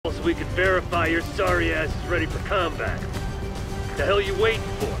so we can verify your sorry ass is ready for combat. The hell you waiting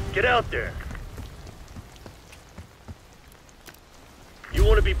for? Get out there! You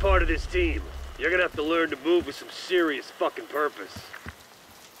want to be part of this team, you're gonna have to learn to move with some serious fucking purpose.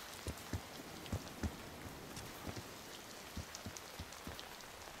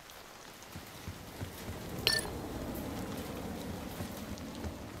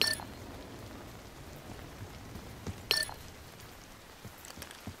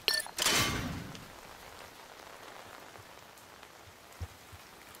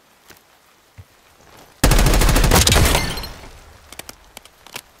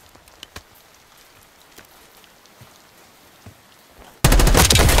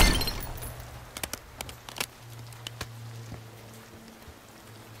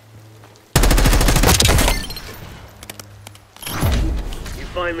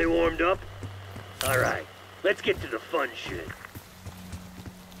 Finally warmed up? Alright, let's get to the fun shit.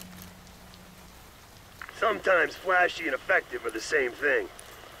 Sometimes flashy and effective are the same thing.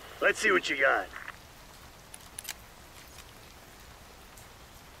 Let's see what you got.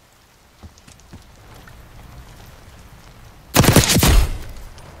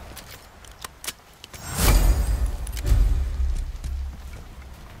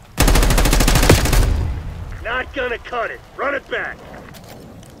 Not gonna cut it. Run it back.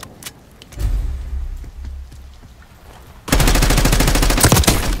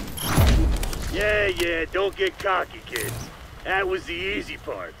 Yeah, don't get cocky, kids. That was the easy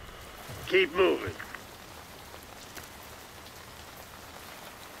part. Keep moving.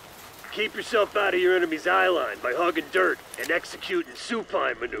 Keep yourself out of your enemy's eye line by hugging dirt and executing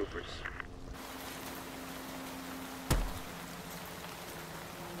supine maneuvers.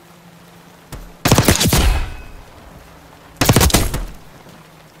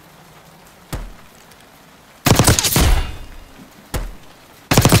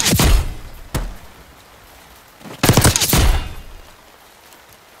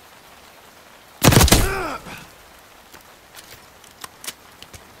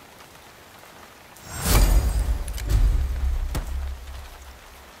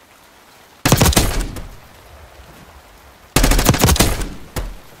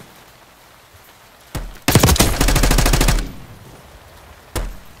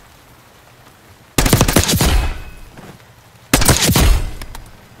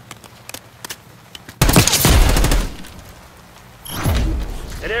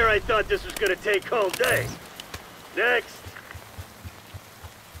 And there I thought this was gonna take all day. Next.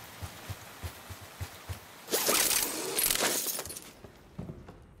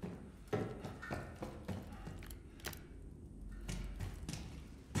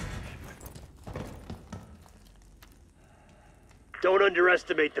 Don't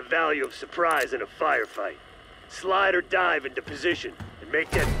underestimate the value of surprise in a firefight. Slide or dive into position and make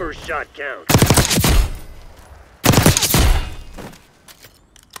that first shot count.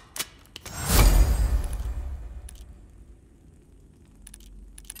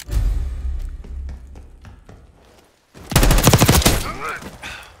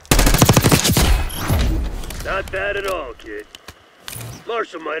 Not bad at all, kid.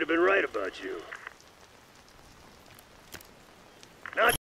 Marshall might have been right about you.